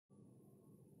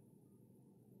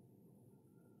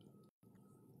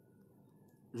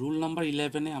Rule number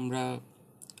 11-এ আমরা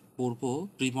পড়ব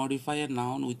premodify a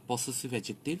noun with possessive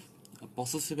adjective.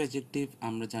 Possessive adjective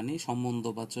আমরা জানি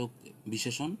সম্বন্ধবাচক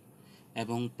বিশেষণ,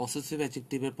 এবং পসেসিভ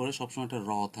অ্যাডজেক্টিভের পরে সবসময় একটা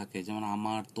র থাকে, যেমন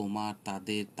আমার, তোমার,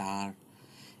 তাদের, তার,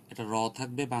 এটা র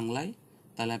থাকবে বাংলায়।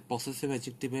 তাহলে পসেসিভ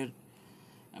অ্যাডজেক্টিভের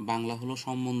বাংলা হলো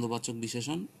সম্বন্ধবাচক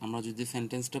বিশেষণ। আমরা যদি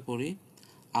সেন্টেন্সটা পড়ি,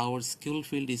 our school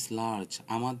field is large,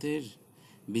 আমাদের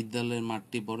বিদ্যালয়ের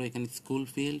মাঠটি বড়, এখানে স্কুল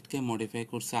ফিল্ডকে মডিফাই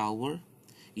করছে hour.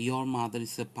 Year mother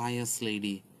is a pious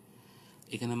lady,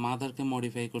 এখানে মাদারকে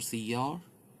মডিফাই করছে year.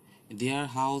 Their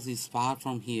house is far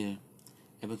from here,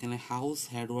 এবং এখানে হাউস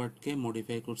হেডওয়ার্ডকে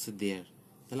মডিফাই করছে দেয়ার।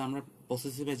 তাহলে আমরা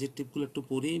পসেসিভ অ্যাডজেক্টিভগুলো একটু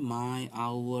পড়ি, মাই,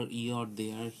 আওয়ার, ইয়র,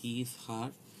 দেয়ার, হিজ, হার,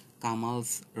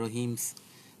 কামালস, রহিমস।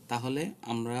 তাহলে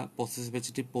আমরা পসেসিভ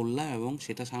অ্যাডজেক্টিভ পড়লাম এবং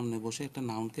সেটা সামনে বসে একটা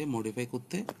নাউনকে মডিফাই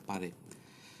করতে পারে।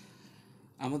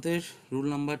 আমাদের রুল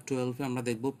নাম্বার 12-এ আমরা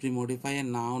দেখব premodify a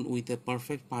noun with a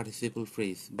perfect participle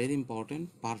phrase. Very important,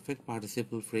 perfect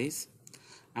participle phrase.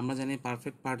 আমরা জানি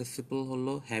পারফেক্ট পার্টিসিপল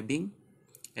হলো হ্যাভিং,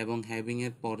 এবং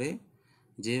হ্যাভিংয়ের পরে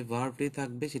যে ভার্বটি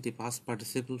থাকবে সেটি পাস্ট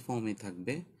পার্টিসিপল ফর্মে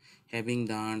থাকবে। হ্যাভিং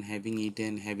ডান, হ্যাভিং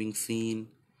ইটেন, হ্যাভিং সিন।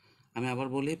 আমি আবার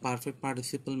বলি, পারফেক্ট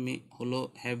পার্টিসিপল হলো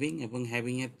হ্যাভিং, এবং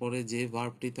হ্যাভিংয়ের পরে যে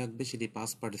ভার্বটি থাকবে সেটি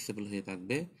পাস্ট পার্টিসিপল হয়ে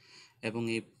থাকবে। এবং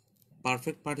এই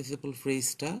পারফেক্ট পার্টিসিপল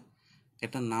ফ্রেজটা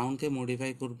একটা নাউনকে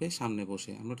মডিফাই করবে সামনে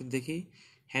বসে। আমরা একটু দেখি,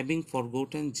 having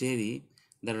forgotten Jerry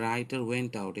the writer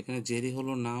went out, এখানে জেরি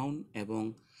হলো নাউন এবং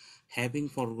হ্যাভিং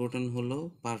ফরগোটেন হলো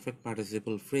পারফেক্ট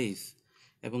পার্টিসিপল ফ্রেজ,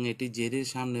 এবং এটি জেরির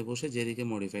সামনে বসে জেরিকে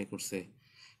মডিফাই করছে।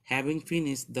 Having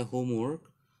finish the homework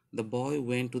the boy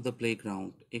went to the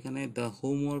playground, এখানে দ্য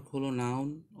হোমওয়ার্ক হলো নাউন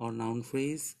অর নাউন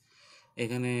ফ্রেজ,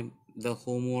 এখানে দ্য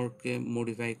হোমওয়ার্ককে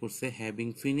মডিফাই করছে হ্যাভিং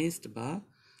ফিনিশড বা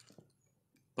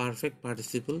পারফেক্ট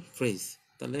পার্টিসিপল ফ্রেজ।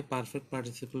 তাহলে পারফেক্ট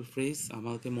পার্টিসিপল ফ্রেজ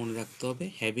আমাকে মনে রাখতে হবে,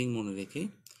 হ্যাভিং মনে রেখে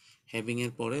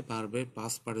হ্যাভিংয়ের পরে ভার্বের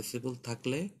পাস্ট পার্টিসিপল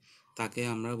থাকলে তাকে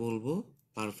আমরা বলবো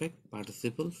পারফেক্ট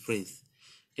পার্টিসিপল ফ্রেজ।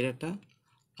 এটা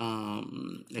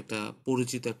একটা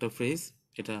পরিচিত একটা ফ্রেজ,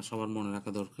 এটা সবার মনে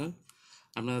রাখা দরকার।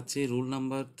 আমরা যাচ্ছি rule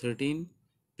number 13,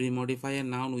 premodify a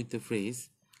noun with a phrase.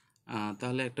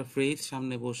 তাহলে একটা ফ্রেজ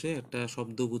সামনে বসে, একটা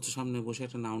শব্দগুচ্ছ সামনে বসে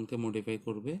একটা নাউনকে মডিফাই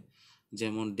করবে।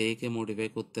 যেমন ডেকে মডিফাই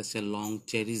করতেছে লং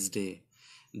চেরিস ডে,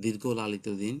 দীর্ঘ লালিত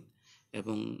দিন,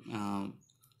 এবং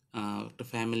একটা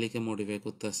ফ্যামিলিকে মডিফাই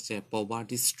করতে আসছে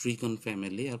পভার্টি স্ট্রিকন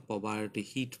ফ্যামিলি আর পভার্টি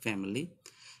হিট ফ্যামিলি,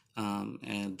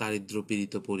 দারিদ্র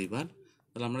পীড়িত পরিবার।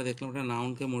 তাহলে আমরা দেখলাম একটা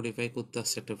নাউনকে মডিফাই করতে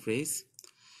আসছে একটা ফ্রেজ।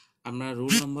 আমরা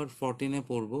রুল নাম্বার 14-এ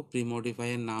পড়বো premodify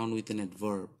a noun with an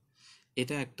adverb.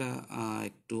 এটা একটা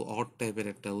একটু অড টাইপের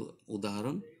একটা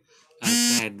উদাহরণ।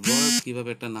 একটা অ্যাডভার্ব কিভাবে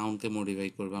একটা নাউনকে মডিফাই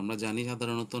করবে। আমরা জানি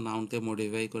সাধারণত নাউনকে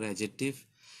মডিফাই করে অ্যাডজেক্টিভ,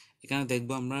 এখানে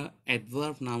দেখবো আমরা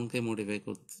অ্যাডভার্ব নাউনকে মডিফাই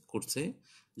করছে,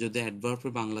 যদি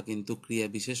অ্যাডভার্বের বাংলা কিন্তু ক্রিয়া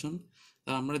বিশেষণ।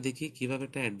 তা আমরা দেখি কিভাবে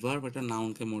একটা অ্যাডভার্ব একটা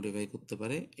নাউনকে মডিফাই করতে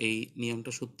পারে। এই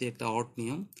নিয়মটা সত্যি একটা অড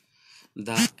নিয়ম।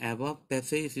 The above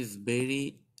passage is very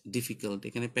difficult,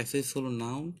 এখানে প্যাসেজ হলো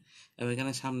নাউন এবং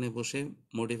এখানে সামনে বসে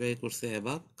মডিফাই করছে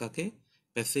অ্যাবাভ কাকে,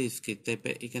 প্যাসেজকে। তাই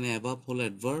এখানে অ্যাবাভ হলো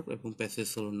অ্যাডভার্ব এবং প্যাসেজ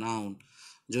হলো নাউন,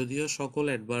 যদিও সকল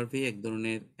অ্যাডভার্বই এক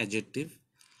ধরনের অ্যাডজেক্টিভ।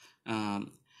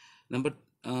 নাম্বার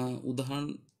উদাহরণ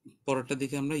পরেরটা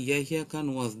দিকে আমরা, Yahya Khan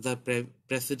was the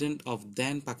president of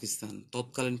then Pakistan,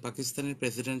 তৎকালীন পাকিস্তানের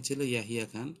প্রেসিডেন্ট ছিল ইয়াহিয়া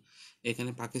খান।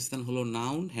 এখানে পাকিস্তান হলো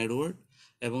নাউন হেডওয়ার্ড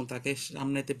এবং তাকে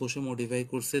সামনেতে বসে মডিফাই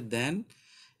করছে দেন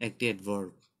একটি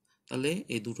অ্যাডভার্ব। তাহলে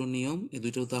এই দুটো নিয়ম, এই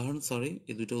দুটো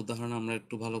উদাহরণ আমরা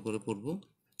একটু ভালো করে পড়ব।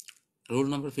 Rule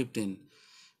number 15,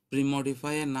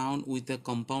 premodify a noun with a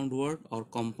compound word or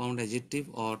compound adjective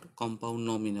or compound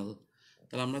nominal.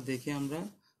 তাহলে আমরা দেখি, আমরা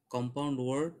কম্পাউন্ড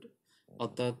ওয়ার্ড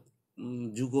অর্থাৎ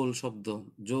যুগল শব্দ,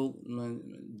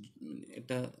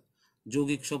 এটা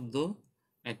যৌগিক শব্দ,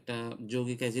 একটা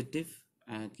যৌগিক অ্যাডজেক্টিভ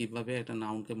কিভাবে একটা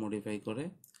নাউনকে মডিফাই করে।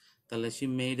 তাহলে she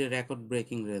made a record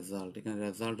breaking result, এখানে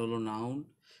রেজাল্ট হলো নাউন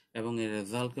এবং এই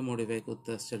রেজাল্টকে মডিফাই করতে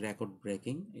আসছে রেকর্ড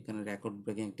ব্রেকিং, এখানে রেকর্ড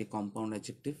ব্রেকিং একটি compound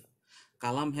adjective.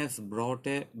 Kalam has brought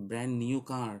A brand new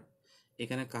car,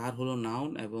 এখানে কার হলো নাউন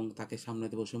এবং তাকে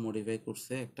সামনেতে বসে মডিফাই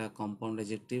করছে একটা কম্পাউন্ড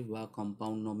অ্যাডজেক্টিভ বা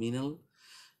compound nominal,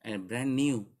 brand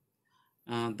new.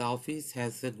 The office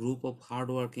has a group of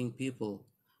hardworking people.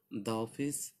 The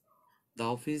office, the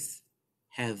office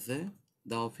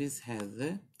has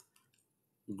a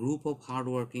group of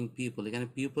hardworking people, এখানে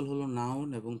পিপল হলো নাউন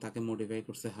এবং তাকে মডিফাই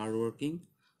করছে hardworking,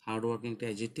 হার্ডওয়ার্কিংটা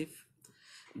adjective.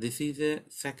 This is a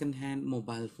second hand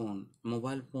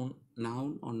mobile phone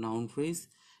noun or noun phrase,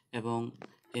 এবং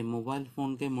এই mobile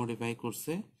ফোনকে modify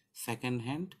করছে second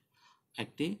hand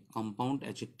একটি compound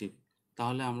adjective.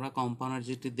 তাহলে আমরা কম্পাউন্ড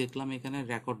অ্যাডজেক্টিভ দেখলাম এখানে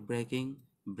record breaking,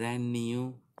 brand new,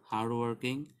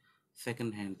 hardworking,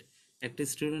 second hand. একটা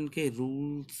স্টুডেন্টকে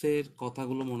রুলসের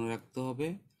কথাগুলো মনে রাখতে হবে,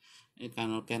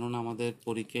 কেননা আমাদের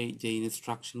পরীক্ষায় যে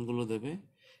ইনস্ট্রাকশনগুলো দেবে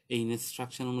এই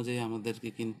ইনস্ট্রাকশন অনুযায়ী আমাদেরকে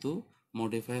কিন্তু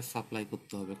মডিফায়ার সাপ্লাই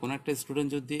করতে হবে। কোনো একটা স্টুডেন্ট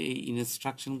যদি এই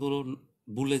ইনস্ট্রাকশনগুলো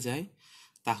ভুলে যায়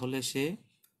তাহলে সে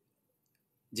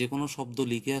যে কোনো শব্দ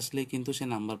লিখে আসলেই কিন্তু সে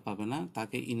নাম্বার পাবে না,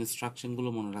 তাকে ইনস্ট্রাকশনগুলো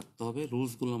মনে রাখতে হবে,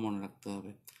 রুলসগুলো মনে রাখতে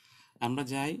হবে। আমরা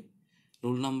যাই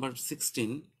রুল নাম্বার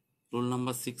 16। রুল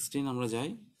নাম্বার 16 আমরা যাই,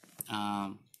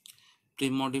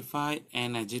 premodify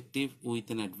an adjective with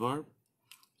an adverb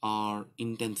R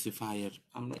intensifier.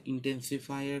 আমরা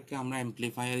ইন্টেন্সিফায়ারকে আমরা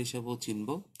অ্যাম্প্লিফায়ার হিসেবেও চিনব।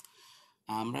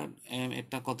 আমরা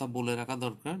একটা কথা বলে রাখা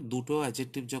দরকার, দুটো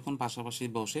অ্যাডজেক্টিভ যখন পাশাপাশি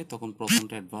বসে তখন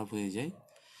প্রথমটা অ্যাডভার্ব হয়ে যায়।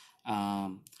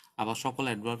 আবার সকল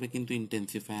অ্যাডভার্বে কিন্তু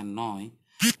ইন্টেন্সিফায়ার নয়।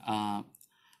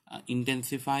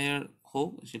 ইন্টেন্সিফায়ার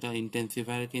হোক, সেটা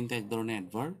ইন্টেন্সিফায়ার কিন্তু এক ধরনের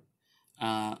অ্যাডভার্ব,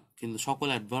 কিন্তু সকল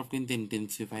অ্যাডভার্ব কিন্তু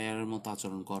ইন্টেন্সিফায়ারের মতো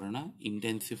আচরণ করে না।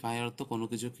 ইন্টেন্সিফায়ার তো কোনো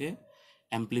কিছুকে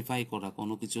অ্যাম্প্লিফাই করা,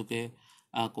 কোনো কিছুকে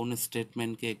কোনো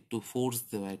স্টেটমেন্টকে একটু ফোর্স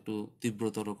দেওয়া, একটু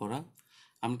তীব্রতর করা।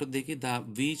 আমরা দেখি the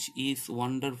which is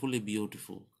wonderfully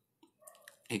beautiful,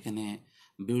 এখানে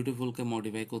বিউটিফুলকে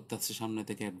মডিফাই করতে আসছে সামনে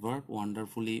থেকে অ্যাডভার্ব,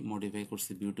 ওয়ান্ডারফুলি মডিফাই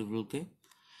করছে বিউটিফুলকে।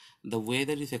 The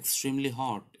weather is extremely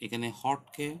hot, এখানে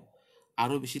হটকে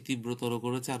আরও বেশি তীব্রতর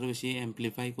করেছে, আরও বেশি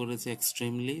অ্যাম্প্লিফাই করেছে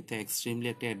এক্সট্রিমলি, তাই এক্সট্রিমলি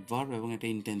একটা অ্যাডভার্ব এবং একটা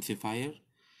ইন্টেন্সিফায়ার।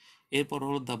 এরপর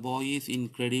হলো দ্য বয় ইজ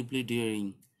ইনক্রেডিবলি ডিয়ারিং,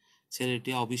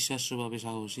 ছেলেটি অবিশ্বাস্যভাবে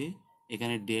সাহসী,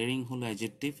 এখানে ডিয়ারিং হলো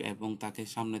অ্যাডজেক্টিভ এবং তাকে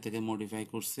সামনে থেকে মডিফাই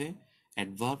করছে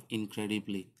অ্যাডভার্ব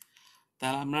ইনক্রেডিবলি।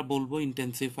 তাহলে আমরা বলবো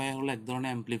ইন্টেন্সিফায়ার হলো এক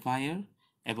ধরনের অ্যাম্প্লিফায়ার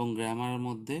এবং গ্রামারের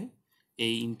মধ্যে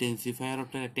এই ইন্টেন্সিফায়ার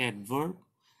হচ্ছে একটা অ্যাডভার্ব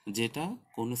যেটা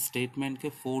কোনো স্টেটমেন্টকে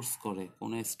ফোর্স করে,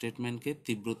 কোনো স্টেটমেন্টকে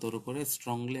তীব্রতর করে,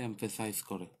 স্ট্রংলি এমফেসাইজ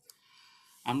করে।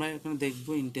 আমরা এখানে দেখব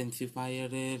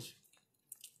ইন্টেন্সিফায়ারের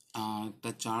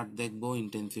একটা চার্ট দেখব,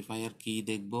 ইন্টেন্সিফায়ার কি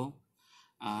দেখব।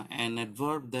 An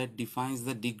adverb that defines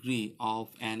the degree of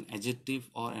an adjective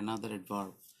or another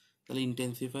adverb, তাহলে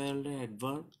ইন্টেন্সিফায়ার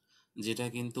অ্যাডভার্ব যেটা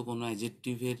কিন্তু কোনো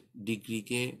অ্যাডজেক্টিভের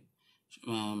ডিগ্রিকে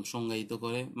সংজ্ঞায়িত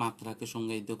করে, মাত্রাকে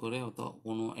সংজ্ঞায়িত করে, অথবা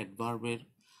কোনো অ্যাডভার্বের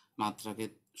মাত্রাকে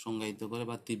সংজ্ঞায়িত করে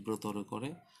বা তীব্রতর করে।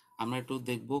 আমরা একটু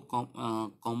দেখব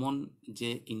কমন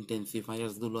যে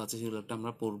ইন্টেন্সিফায়ার্সগুলো আছে সেগুলো একটা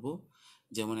আমরা পড়ব,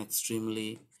 যেমন এক্সট্রিমলি,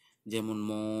 যেমন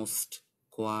most,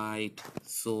 quite,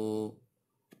 so,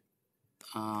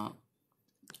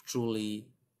 truly,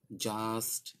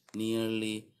 just,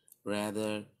 nearly,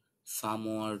 rather,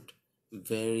 somewhat,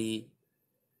 very।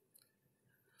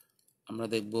 আমরা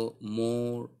দেখব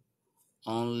মোর,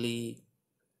 অনলি,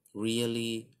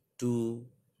 রিয়েলি, টু।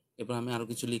 এবার আমি আরও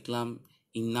কিছু লিখলাম,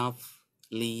 enough,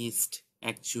 list,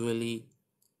 actually,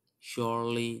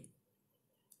 surely,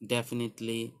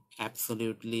 definitely,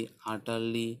 absolutely,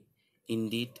 আটারলি,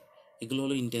 indeed. এগুলো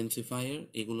হলো ইন্টেন্সিফায়ার,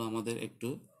 এগুলো আমাদের একটু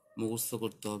মুখস্থ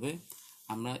করতে হবে।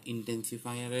 আমরা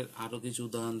ইন্টেন্সিফায়ারের আরও কিছু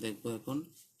উদাহরণ দেখব এখন।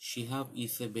 Shihab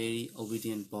is a very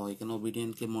obedient বয়, এখানে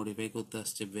ওবিডিয়েন্টকে মডিফাই করতে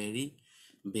আসছে ভেরি,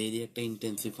 ভেরি একটা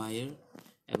ইন্টেন্সিফায়ার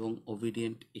এবং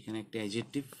ওবিডিয়েন্ট এখানে একটা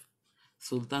adjective.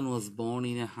 Sultan was born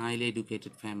in a highly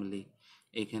educated family,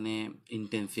 এখানে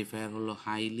ইন্টেন্সিফায়ার হলো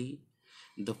highly.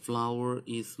 The flower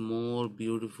is more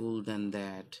beautiful than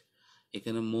that,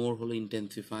 এখানে মোর হলো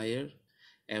ইন্টেন্সিফায়ার।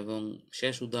 এবং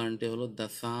শেষ উদাহরণটি হলো the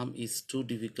some is two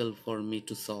difficult for me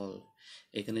to solve,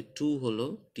 এখানে টু হলো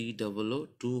TOO,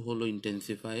 টু হলো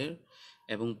ইন্টেন্সিফায়ার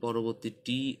এবং পরবর্তী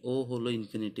TO হলো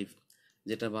ইনফিনিটিভ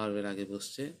যেটা ভার্বের আগে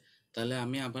বসছে। তাহলে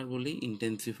আমি আবার বলি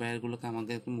ইন্টেন্সিফায়ারগুলোকে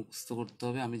আমাদেরকে মুখস্থ করতে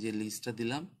হবে। আমি যে লিস্টটা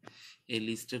দিলাম এই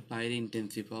লিস্টের বাইরে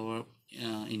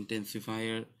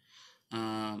ইন্টেন্সিফায়ার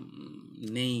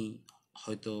নেই,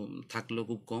 হয়তো থাকলেও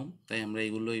খুব কম, তাই আমরা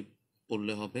এগুলোই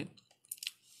পড়লে হবে।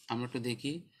 আমরা একটু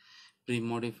দেখি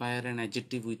প্রিমডিফায়ার and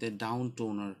adjective with a down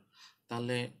toner.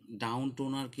 তাহলে ডাউন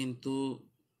টোনার কিন্তু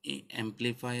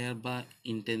অ্যাম্প্লিফায়ার বা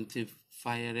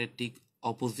ইন্টেন্সিফায়ারের ঠিক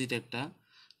অপোজিট একটা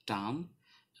টার্ম।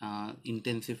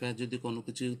 ইন্টেন্সিফায়ার যদি কোনো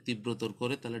কিছু তীব্রতর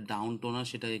করে তাহলে ডাউন টোনার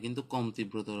সেটাকে কিন্তু কম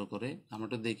তীব্রতর করে। আমরা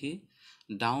তো দেখি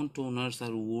down টোনার্স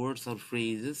R words R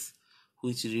phrases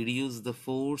which reduce the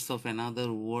force of another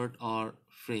word or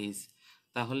phrase.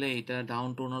 তাহলে এটা ডাউন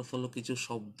টোনার্স হলো কিছু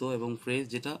শব্দ এবং ফ্রেজ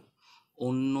যেটা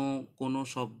অন্য কোনো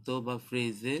শব্দ বা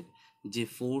ফ্রেজের যে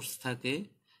ফোর্স থাকে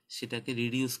সেটাকে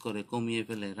রিডিউস করে, কমিয়ে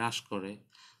ফেলে, হ্রাস করে।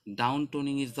 Down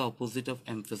toning is the opposite of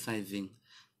এমফেসাইজিং,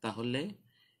 তাহলে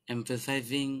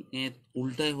এমফেসাইজিং এর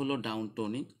উল্টাই হলো ডাউন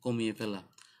টোনিং, কমিয়ে ফেলা।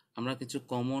 আমরা কিছু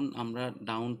কমন আমরা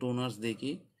ডাউন টোনার্স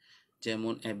দেখি,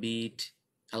 যেমন a bit,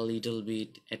 a little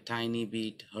bit, a tiny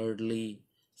bit, hardly,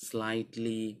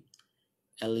 slightly,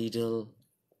 a little,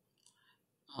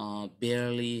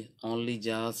 barely, only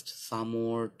just,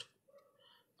 somewhat,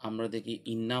 আমরা দেখি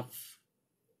enough,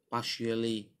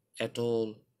 partially, at all,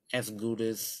 as good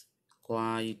as,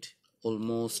 quite,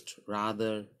 almost,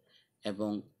 rather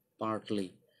এবং partly।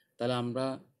 তাহলে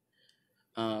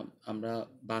আমরা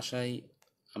বাসায়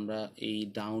আমরা এই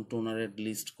ডাউন টোনারের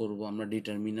লিস্ট করব, আমরা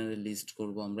ডিটারমিনারের লিস্ট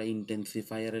করব, আমরা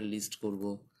ইন্টেন্সিফায়ারের লিস্ট করব,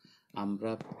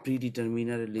 আমরা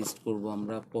প্রিডিটারমিনারের লিস্ট করব,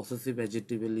 আমরা পসেসিভ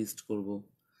অ্যাডজেক্টিভের লিস্ট করব,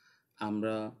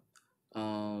 আমরা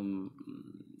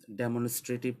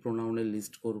ডেমনস্ট্রেটিভ প্রোনাউনের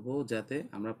লিস্ট করব, যাতে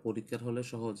আমরা পরীক্ষার হলে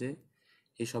সহজে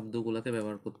এই শব্দগুলোকে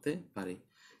ব্যবহার করতে পারি।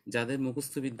 যাদের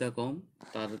মুখস্থবিদ্যা কম,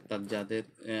 যাদের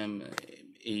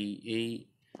এই এই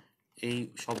এই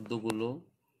শব্দগুলো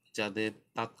যাদের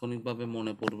তাৎক্ষণিকভাবে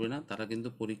মনে পড়বে না, তারা কিন্তু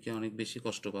পরীক্ষায় অনেক বেশি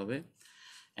কষ্ট পাবে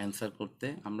অ্যান্সার করতে।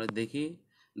 আমরা দেখি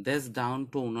these down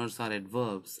toners are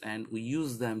adverbs and we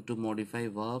use them to modify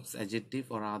verbs, adjective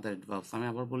or other adverbs। আমি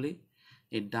আবার বলি,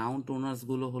 এই ডাউন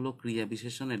টোনার্সগুলো হলো ক্রিয়া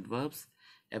বিশেষণ অ্যাডভার্বস,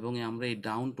 এবং আমরা এই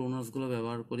ডাউন টোনার্সগুলো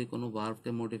ব্যবহার করি কোনো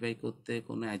ভার্বকে মডিফাই করতে,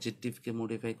 কোনো অ্যাডজেক্টিভকে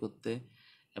মডিফাই করতে,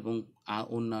 এবং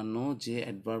অন্যান্য যে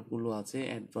অ্যাডভার্বগুলো আছে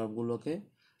অ্যাডভার্বগুলোকে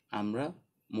আমরা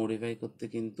মডিফাই করতে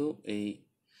কিন্তু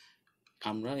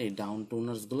আমরা এই ডাউন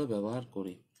টোনার্সগুলো ব্যবহার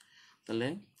করি। তাহলে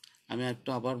আমি একটু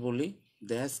আবার বলি,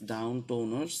 these down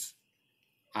toners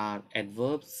are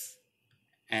adverbs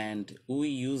and we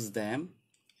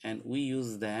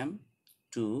use them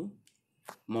to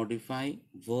modify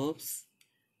verbs,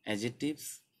 adjectives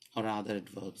or other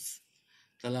adverbs।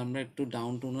 তাহলে আমরা একটু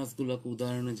ডাউন টোনার্সগুলোকে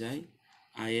উদাহরণে যাই।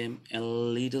 I am a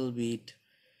little bit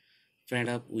fed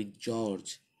up with George।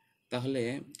 তাহলে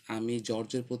আমি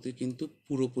জর্জের প্রতি কিন্তু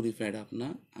পুরোপুরি ফেড আপ না,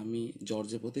 আমি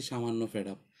জর্জের প্রতি সামান্য ফেড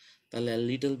আপ। তাহলে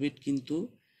লিটল বিট কিন্তু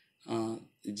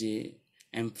যে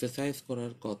এমফেসাইজ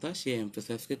করার কথা, সে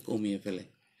এমফেসাইজকে কমিয়ে ফেলে।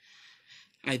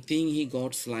 I think he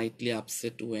got slightly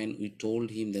upset when we told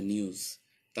him the news.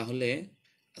 তাহলে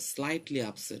স্লাইটলি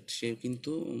আপসেট, সে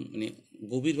কিন্তু মানে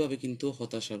গভীরভাবে কিন্তু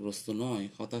হতাশাগ্রস্ত নয়,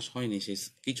 হতাশ হয়নি, সে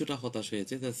কিছুটা হতাশ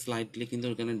হয়েছে। স্লাইটলি কিন্তু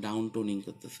ওখানে ডাউন টোনিং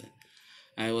করতেছে।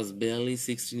 I was barely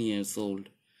 16 years old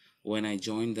when I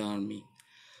joined the army।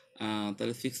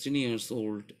 তাহলে 16 years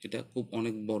old এটা খুব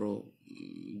অনেক বড়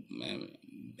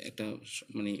একটা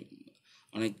মানে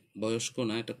অনেক বয়স্ক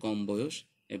না, এটা কম বয়স।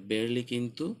 বেয়ারলি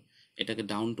কিন্তু এটাকে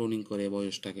ডাউন টোনিং করে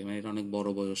বয়সটাকে, মানে এটা অনেক বড়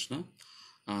বয়স না।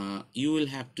 You will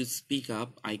have to speak up,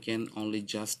 I can only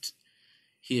just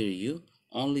here you.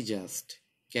 Only just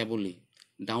কেবলই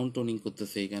ডাউন টোনিং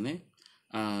করতেছে এখানে।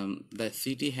 The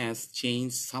city has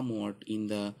changed somewhat in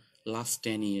the last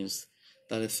 10 years।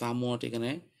 তাহলে somewhat এখানে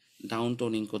ডাউন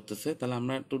টোনিং করতেছে। তাহলে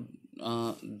আমরা একটু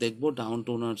দেখব ডাউন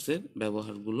টোনার্সের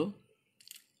ব্যবহারগুলো।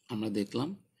 আমরা দেখলাম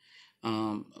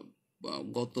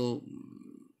গত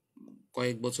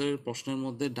কয়েক বছরের প্রশ্নের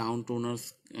মধ্যে ডাউন টোনার্স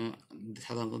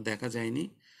সাধারণত দেখা যায়নি,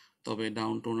 তবে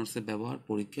ডাউন টোনার্সের ব্যবহার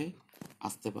পরীক্ষায়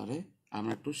আসতে পারে।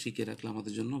 আমরা একটু শিখে রাখলে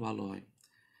আমাদের জন্য ভালো হয়।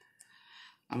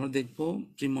 আমরা দেখব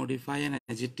premodify an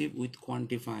adjective with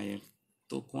quantifier.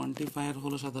 তো কোয়ান্টিফায়ার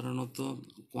হলো সাধারণত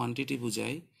কোয়ান্টিটি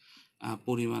বোঝায়,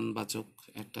 পরিমাণবাচক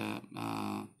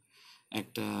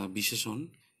একটা বিশেষণ।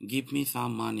 গিভ মি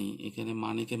সাম মানি, এখানে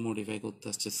মানিকে মডিফাই করতে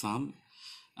আসছে সাম।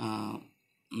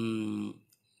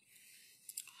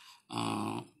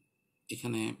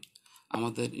 এখানে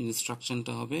আমাদের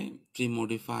ইনস্ট্রাকশনটা হবে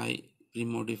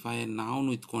প্রিমডিফাই নাউন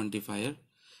উইথ কোয়ান্টিফায়ার।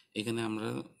 এখানে আমরা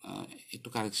একটু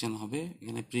কারেকশন হবে,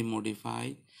 এখানে প্রিমডিফাই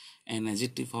অ্যান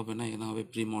অ্যাডজেক্টিভ হবে না, এখানে হবে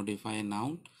premodify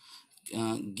noun.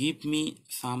 Give me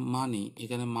some মানি,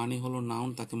 এখানে মানি হলো নাউন,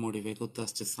 তাকে মডিফাই করতে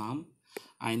আসছে সাম।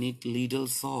 I need little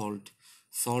salt,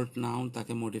 salt noun,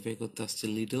 তাকে মডিফাই করতে আসছে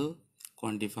little,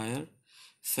 quantifier.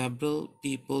 Several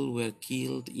people were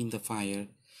killed in the fire,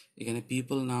 এখানে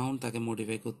পিপল নাউন, তাকে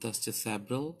মডিফাই করতে আসছে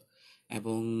সেভারাল।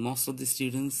 এবং most of the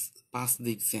students pass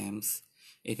the exams,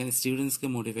 এখানে স্টুডেন্টসকে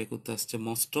মডিফাই করতে আসছে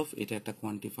মোস্ট অফ, এটা একটা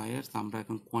কোয়ান্টিফায়ার। আমরা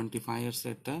এখন কোয়ান্টিফায়ার্স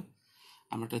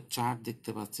আমরা একটা চার্ট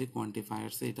দেখতে পাচ্ছি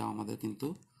কোয়ান্টিফায়ার্সে, এটা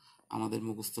আমাদের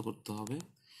মুখস্থ করতে হবে।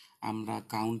 আমরা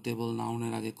কাউন্টেবল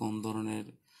নাউনের আগে কোন ধরনের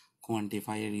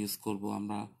কোয়ান্টিফায়ার ইউজ করব,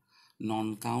 আমরা নন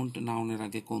কাউন্ট নাউনের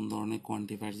আগে কোন ধরনের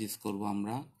কোয়ান্টিফায়ার ইউজ করব,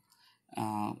 আমরা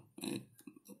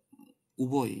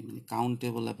উভয় মানে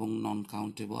কাউন্টেবল এবং নন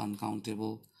কাউন্টেবল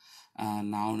আনকাউন্টেবল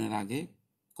নাউনের আগে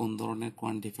কোন ধরনের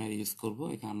কোয়ান্টিফায়ার ইউজ করব।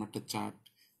 এখানে আমরা একটা চার্ট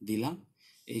দিলাম,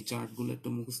 এই চার্টগুলো একটু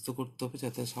মুখস্থ করতে হবে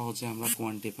যাতে সহজে আমরা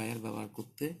কোয়ান্টিফায়ার ব্যবহার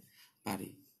করতে পারি।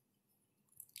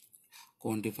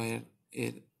 কোয়ান্টিফায়ার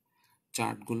এর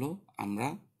চার্টগুলো আমরা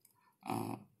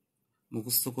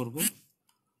মুখস্থ করব।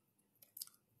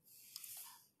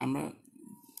 আমরা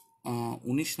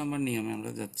 19 নম্বর নিয়মে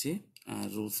আমরা যাচ্ছি,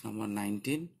 রুলস নাম্বার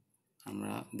 19।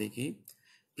 আমরা দেখি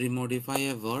premodify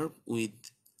A verb with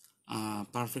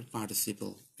perfect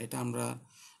participle. এটা আমরা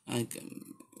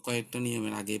কয়েকটা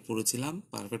নিয়মের আগে পড়েছিলাম।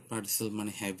 পারফেক্ট পার্টিসিপল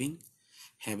মানে হ্যাভিং,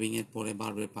 হ্যাভিংয়ের পরে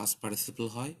ভার্বের পাস্ট পার্টিসিপল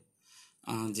হয়।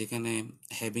 যেখানে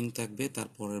হ্যাভিং থাকবে তার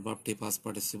পরের ভার্বটি পাস্ট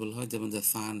পার্টিসিপল হয়, যেমন দ্য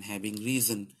সান হ্যাভিং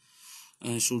রিজন,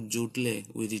 সূর্য উঠলে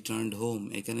উই রিটার্নড হোম।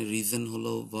 এখানে রিজন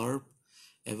হলো ভার্ব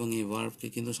এবং এই ভার্বকে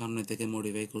কিন্তু সামনে থেকে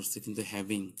মডিফাই করছে কিন্তু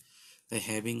হ্যাভিং, তাই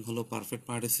হ্যাভিং হলো পারফেক্ট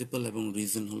পার্টিসিপল এবং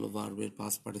রিজন হলো ভার্বের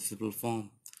পাস্ট পার্টিসিপল ফর্ম।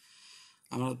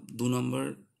 আমরা 2 নম্বর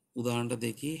উদাহরণটা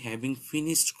দেখি। Having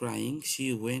finished crying she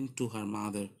went to her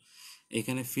mother.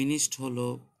 এখানে ফিনিশড হলো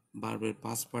ভার্বের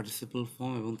পাস্ট পার্টিসিপল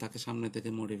ফর্ম এবং তাকে সামনে থেকে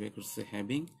মডিফাই করছে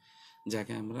হ্যাভিং,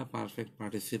 যাকে আমরা পারফেক্ট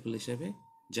পার্টিসিপল হিসেবে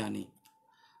জানি।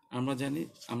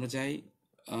 আমরা যাই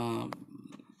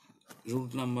rule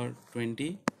number 20,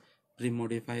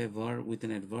 pre-modify A verb with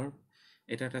an adverb.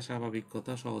 এটা একটা স্বাভাবিক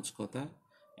কথা, সহজ কথা।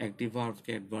 একটি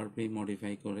ভার্বকে অ্যাডভার্বে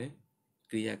মডিফাই করে,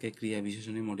 ক্রিয়াকে ক্রিয়া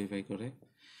বিশেষণে মডিফাই করে।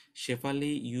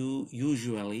 Shefali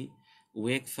usually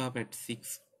wakes up at 6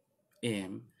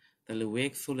 AM। তাহলে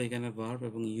ওয়েকস হলো এখানে ভার্ব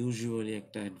এবং ইউজুয়ালি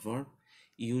একটা অ্যাডভার্ব।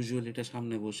 ইউজুয়ালিটা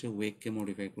সামনে বসে ওয়েককে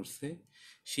মডিফাই করছে।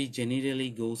 She generally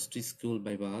goes to school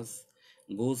by bus.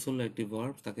 গোজ হলো একটি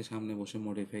ভার্ব, তাকে সামনে বসে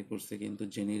মডিফাই করছে কিন্তু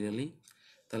জেনারেলি।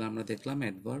 তাহলে আমরা দেখলাম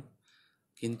অ্যাডভার্ব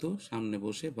কিন্তু সামনে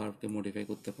বসে ভার্বকে মডিফাই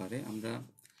করতে পারে। আমরা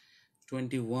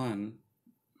 21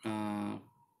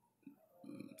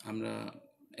 আমরা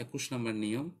 21 নম্বর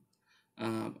নিয়ম,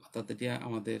 অর্থাৎ এটা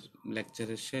আমাদের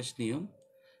লেকচারের শেষ নিয়ম।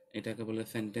 এটাকে বলে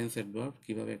সেন্টেন্স অ্যাডভার্ব,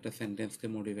 কীভাবে একটা সেন্টেন্সকে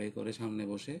মডিফাই করে সামনে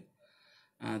বসে।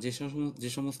 যে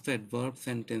সমস্ত অ্যাডভার্ব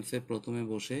সেন্টেন্সে প্রথমে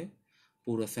বসে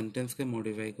পুরো সেন্টেন্সকে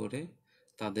মডিফাই করে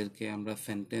তাদেরকে আমরা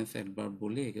সেন্টেন্স অ্যাডভার্ব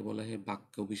বলি। একে বলা হয়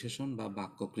বাক্য বিশেষণ বা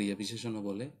বাক্য ক্রিয়া বিশেষণও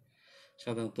বলে।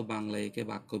 সাধারণত বাংলায় একে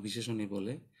বাক্য বিশেষণই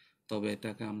বলে, তবে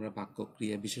এটাকে আমরা বাক্য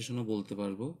ক্রিয়া বিশেষণও বলতে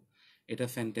পারবো। এটা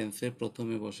সেন্টেন্সের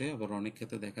প্রথমে বসে, আবার অনেক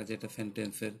ক্ষেত্রে দেখা যায় এটা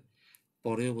সেন্টেন্সের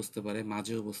পরেও বসতে পারে,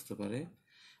 মাঝেও বসতে পারে।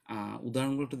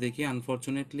 উদাহরণগুলো দেখি।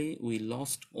 Unfortunately we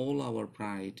lost all our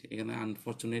pride. এখানে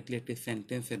আনফর্চুনেটলি একটি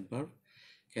সেন্টেন্স অ্যাডভার্ব,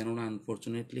 কেননা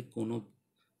আনফর্চুনেটলি কোনো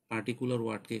পার্টিকুলার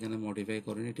ওয়ার্ডকে এখানে মডিফাই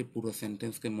করেন, এটি পুরো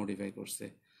সেন্টেন্সকে মডিফাই করছে।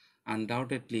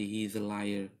 Undoubtedly he is a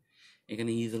liar.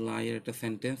 এখানে হি ইজ এ লায়ার একটা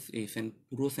সেন্টেন্স, এই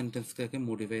পুরো সেন্টেন্সটাকে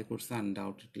মডিফাই করছে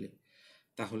আনডাউটেডলি।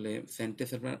 তাহলে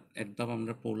সেন্টেন্স অ্যাডভার্ব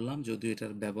আমরা পড়লাম, যদিও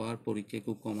এটার ব্যবহার পরীক্ষায়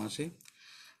খুব কম আসে।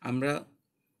 আমরা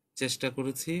চেষ্টা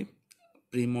করেছি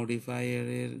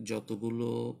প্রি-মডিফায়ারের যতগুলো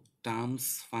টার্মস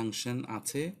ফাংশন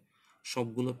আছে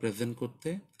সবগুলো প্রেজেন্ট করতে।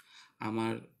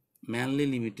 আমার মেনলি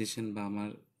লিমিটেশন বা আমার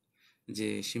যে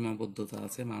সীমাবদ্ধতা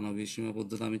আছে, মানবিক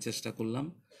সীমাবদ্ধতা, আমি চেষ্টা করলাম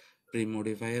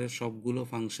প্রি-মডিফায়ারের সবগুলো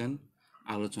ফাংশন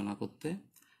আলোচনা করতে।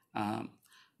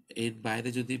 এর বাইরে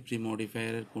যদি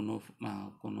প্রি-মডিফায়ারের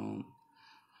কোনো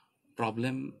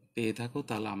প্রবলেম পেয়ে থাকো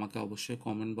তাহলে আমাকে অবশ্যই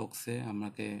কমেন্ট বক্সে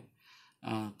আমাকে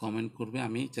কমেন্ট করবে,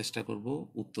 আমি চেষ্টা করব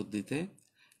উত্তর দিতে।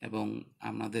 এবং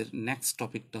আমাদের নেক্সট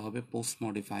টপিকটা হবে পোস্ট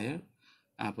মডিফায়ার,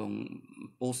 এবং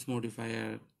পোস্ট মডিফায়ার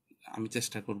আমি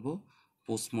চেষ্টা করব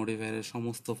পোস্ট মডিফায়ারের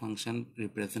সমস্ত ফাংশন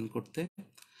রিপ্রেজেন্ট করতে।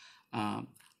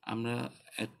 আমরা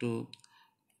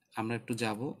একটু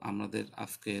যাব আমাদের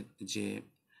আজকের যে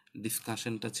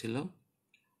ডিসকাশনটা ছিল,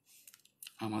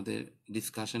 আমাদের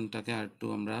ডিসকাশনটাকে আর একটু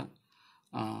আমরা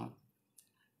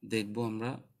দেখব।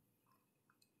 আমরা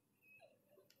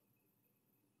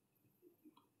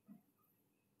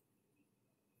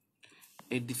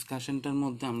এই ডিসকাশনটার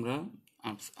মধ্যে আমরা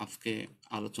আজকে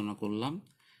আলোচনা করলাম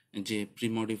যে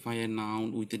pre-modifier noun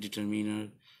with a determiner,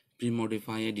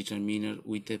 pre-modifier determiner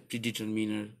with a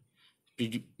প্রিডিটারমিনার,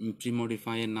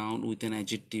 pre-modifier noun with an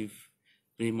adjective,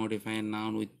 pre-modifier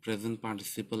noun with present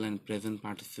participle and present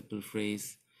participle phrase,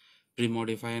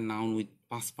 pre-modifier noun with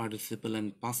past participle and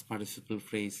past participle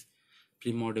phrase,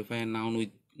 pre-modifier noun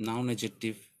with noun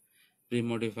adjective,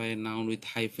 pre-modifier noun with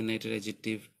hyphenated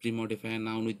adjective, pre-modifier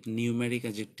noun with numeric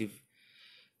adjective,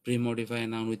 pre-modifier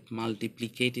noun with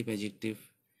multiplicative adjective,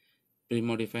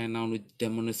 pre-modifier noun with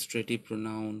demonstrative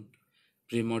pronoun,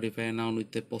 pre-modifier noun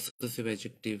with a possessive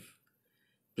adjective,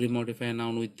 pre-modifier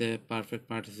noun with a perfect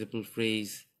participle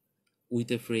phrase,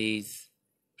 with a phrase,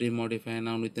 pre-modifier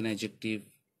noun with an adjective,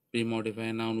 pre-modify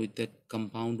a noun with a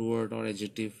compound word or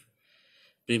adjective,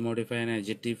 pre-modify an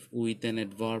adjective with an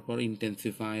adverb or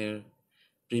intensifier,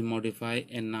 pre-modify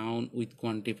a noun with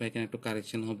quantifier, এখানে একটা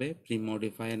correction হবে,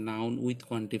 pre-modify a noun with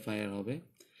quantifier হবে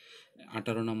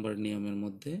 18 নম্বর নিয়মের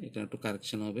মধ্যে, এটা একটু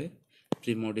correction হবে।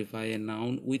 pre-modify a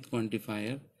noun with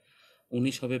quantifier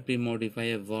 19 হবে pre-modify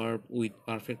a verb with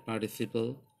perfect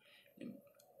participle,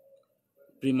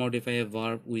 pre-modify a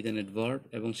verb with an adverb,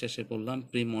 এবং শেষে বললাম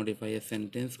pre-modify a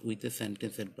sentence with a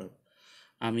sentence adverb।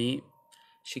 আমি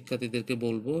শিক্ষার্থীদেরকে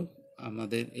বলবো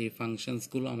আমাদের এই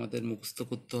ফাংশনসগুলো আমাদের মুখস্থ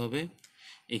করতে হবে।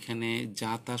 এখানে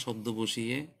যা তা শব্দ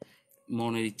বসিয়ে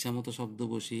মনের ইচ্ছা মতো শব্দ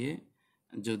বসিয়ে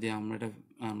যদি আমরা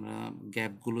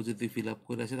গ্যাপগুলো যদি ফিল আপ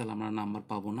করে আসি তাহলে আমরা নাম্বার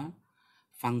পাবো না।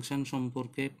 ফাংশন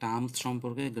সম্পর্কে, টার্মস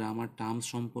সম্পর্কে, গ্রামার টার্মস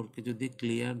সম্পর্কে যদি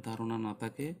ক্লিয়ার ধারণা না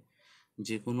থাকে,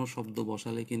 যে কোনো শব্দ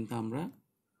বসালে কিন্তু আমরা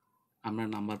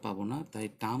নাম্বার পাবো না। তাই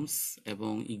টার্মস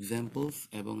এবং এক্সাম্পলস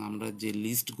এবং আমরা যে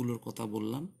লিস্টগুলোর কথা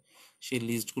বললাম সেই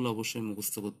লিস্টগুলো অবশ্যই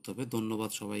মুখস্থ করতে হবে।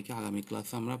 ধন্যবাদ সবাইকে। আগামী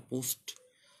ক্লাসে আমরা পোস্ট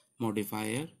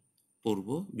মডিফায়ার পড়ব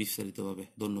বিস্তারিতভাবে।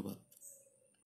 ধন্যবাদ।